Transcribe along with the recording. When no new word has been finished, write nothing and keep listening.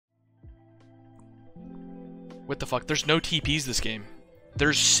What the fuck? There's no TPs this game.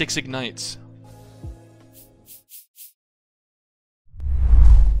 There's 6 ignites.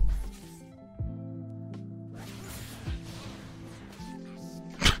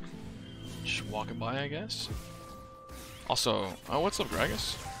 Just walking by, I guess. Also, oh, what's up,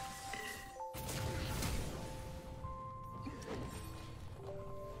 Gragas?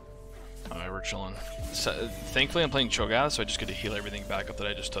 Alright, we're chilling. So, thankfully, I'm playing Cho'Gath, so I just get to heal everything back up that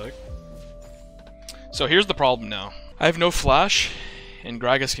I just took. So here's the problem now. I have no flash, and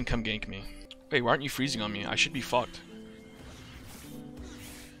Gragas can come gank me. Wait, why aren't you freezing on me? I should be fucked.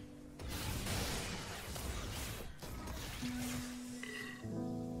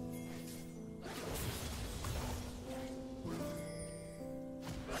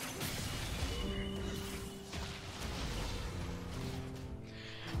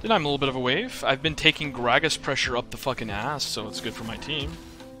 Then I'm a little bit of a wave. I've been taking Gragas pressure up the fucking ass, so it's good for my team.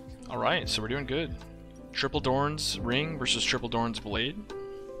 Alright, so we're doing good. Triple Dorn's Ring versus Triple Dorn's Blade.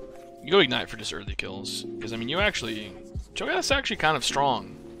 You go Ignite for just early kills. Because, I mean, you actually... Cho'Gath's actually kind of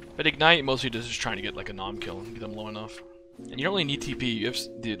strong. But Ignite mostly just trying to get, like, a nom kill and get them low enough. And you don't really need TP, you have,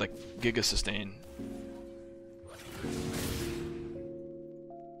 like, Giga Sustain.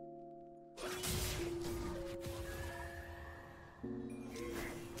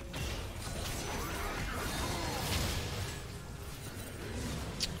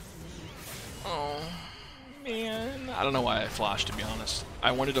 Oh, man. I don't know why I flashed, to be honest.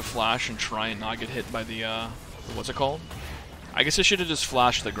 I wanted to flash and try and not get hit by the, what's it called? I guess I should have just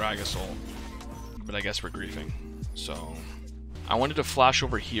flashed the Gragas ult. But I guess we're griefing. So, I wanted to flash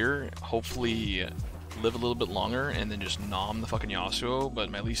over here, hopefully live a little bit longer, and then just nom the fucking Yasuo,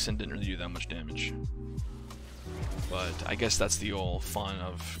 but my Lee Sin didn't really do that much damage. But I guess that's the old fun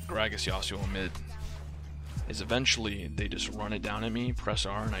of Gragas Yasuo mid. Is eventually they just run it down at me, press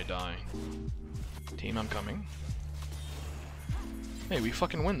R, and I die. Team, I'm coming. Hey, we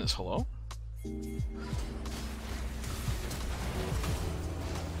fucking win this, hello? You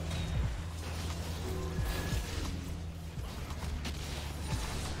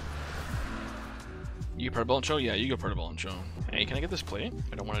get Purple and Show? Yeah, you go Purple and Show. Hey, can I get this plate?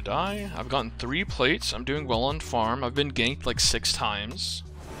 I don't want to die. I've gotten 3 plates. I'm doing well on farm. I've been ganked like 6 times.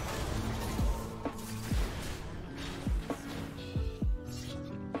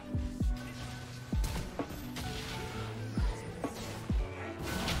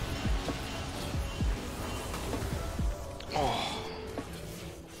 Oh.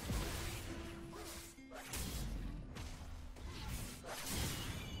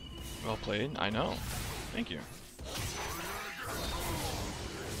 Well played. I know. Thank you.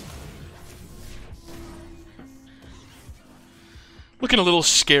 Looking a little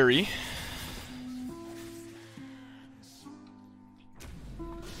scary.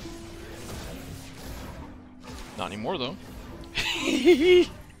 Not anymore, though.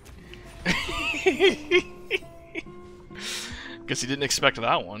 Guess he didn't expect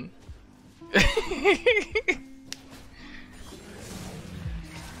that one.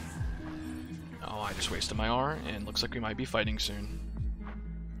 Oh, I just wasted my R, and looks like we might be fighting soon.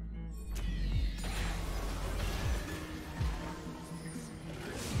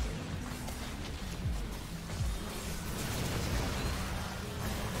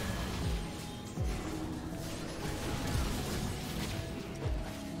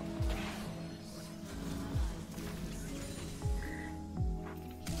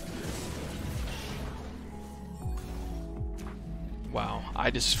 Wow,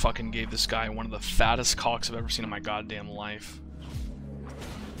 I just fucking gave this guy one of the fattest cocks I've ever seen in my goddamn life.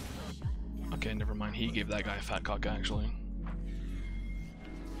 Okay, never mind. He gave that guy a fat cock, actually.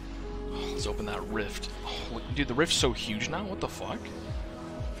 Oh, let's open that rift. Oh, dude, the rift's so huge now. What the fuck?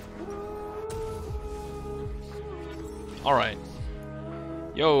 Alright.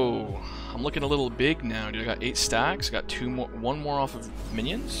 Yo, I'm looking a little big now, dude. I got 8 stacks. I got 1 more off of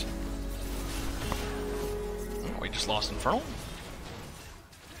minions. Oh, we just lost Infernal?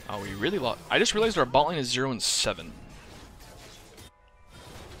 Oh, we really lost. I just realized our bot lane is 0 and 7.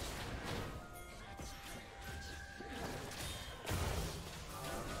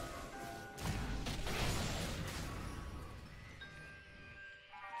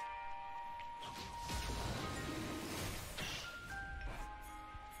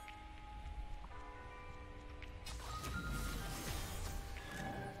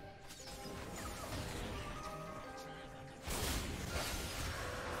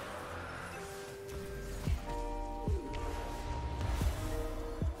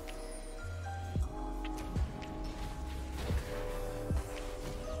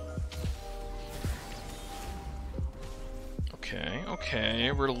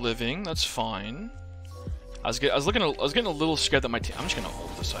 Okay, we're living, that's fine. I was getting a little scared that my team. I'm just gonna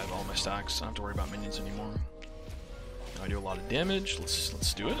ult this side of all my stacks. I don't have to worry about minions anymore. I do a lot of damage.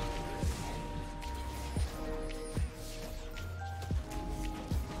 Let's do it.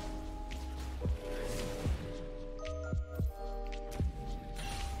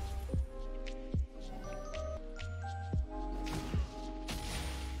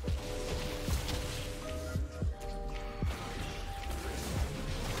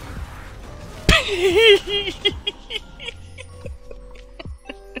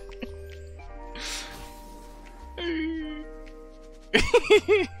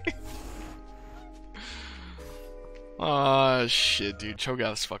 Ah, shit, dude.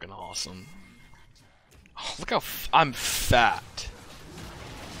 Cho'Gath's fucking awesome. Oh, look how I'm fat.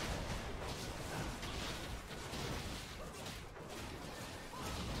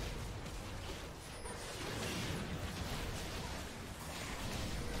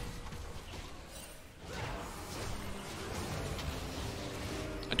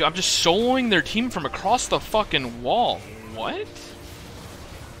 Dude, I'm just soloing their team from across the fucking wall. What?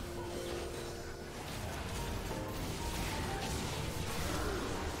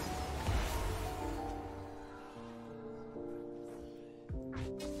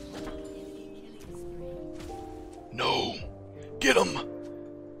 No. Get him.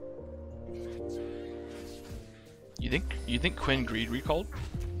 You think Quinn Greed recalled?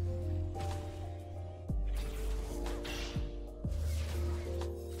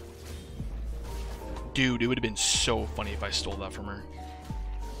 Dude, it would have been so funny if I stole that from her.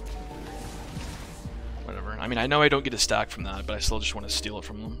 Whatever. I mean, I know I don't get a stack from that, but I still just want to steal it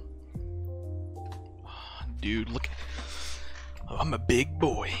from them. Dude, look. I'm a big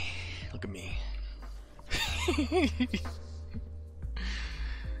boy. Look at me.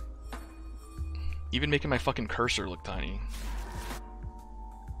 Even making my fucking cursor look tiny.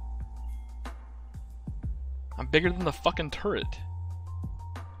 I'm bigger than the fucking turret.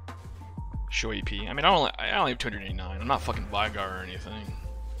 Show AP. I mean, I only have 289. I'm not fucking Vigar or anything.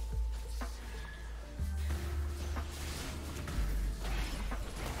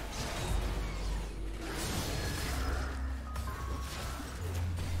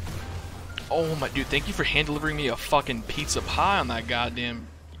 Oh my dude, thank you for hand delivering me a fucking pizza pie on that goddamn.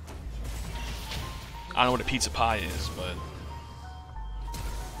 I don't know what a pizza pie is, but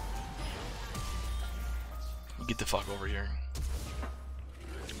get the fuck over here.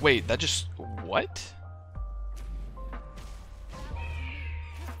 Wait, that just... what?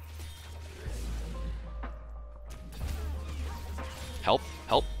 Help,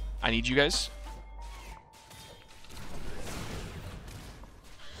 help. I need you guys.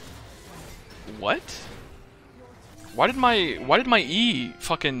 What? Why did my E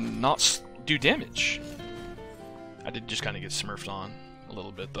fucking not do damage? I did just kind of get smurfed on a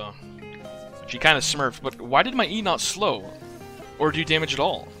little bit though. She kind of smurfed, but why did my E not slow? Or do damage at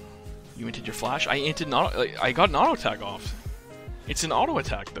all? You inted your flash? I inted not. I got an auto attack off. It's an auto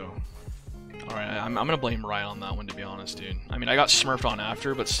attack though. All right, I'm gonna blame Riot on that one to be honest, dude. I mean, I got smurfed on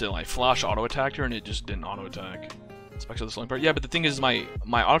after, but still, I flash auto attacked her and it just didn't auto attack. That's back to the slowing part. Yeah, but the thing is, my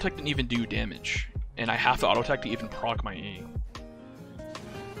auto attack didn't even do damage, and I have to auto attack to even proc my E.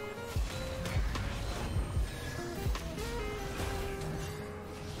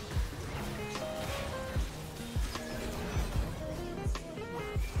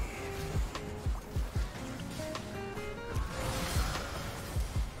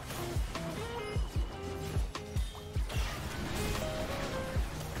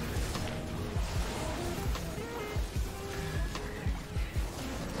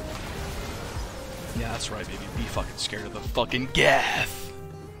 Yeah, that's right, baby. Be fucking scared of the fucking Gath.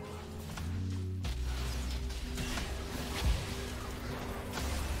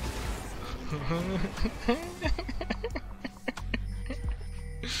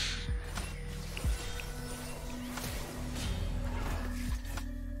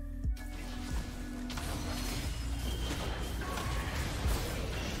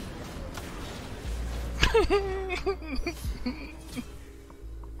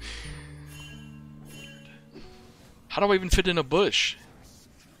 How do I even fit in a bush?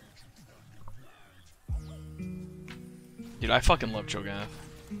 Dude, I fucking love Cho'Gath.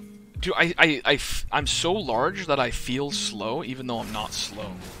 Dude, I'm so large that I feel slow even though I'm not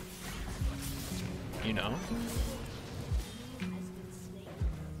slow. You know?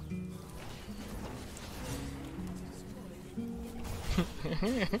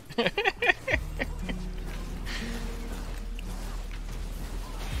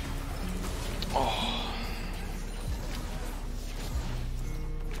 Oh.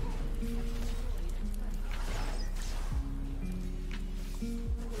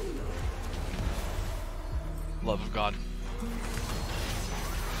 love of God.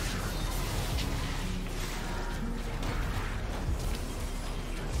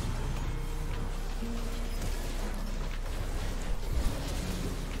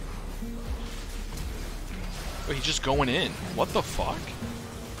 Wait, he's just going in. What the fuck?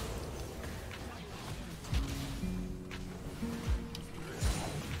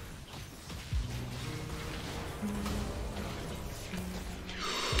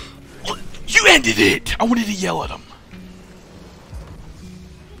 You ended it! I wanted to yell at him.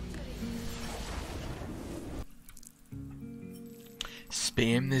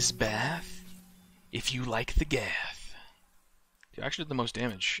 Spam this bath if you like the gath. Dude, I actually did the most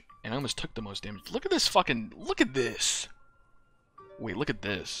damage, and I almost took the most damage. Look at this fucking... Look at this! Wait, look at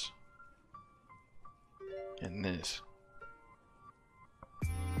this. And this.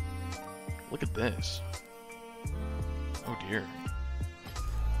 Look at this. Oh dear.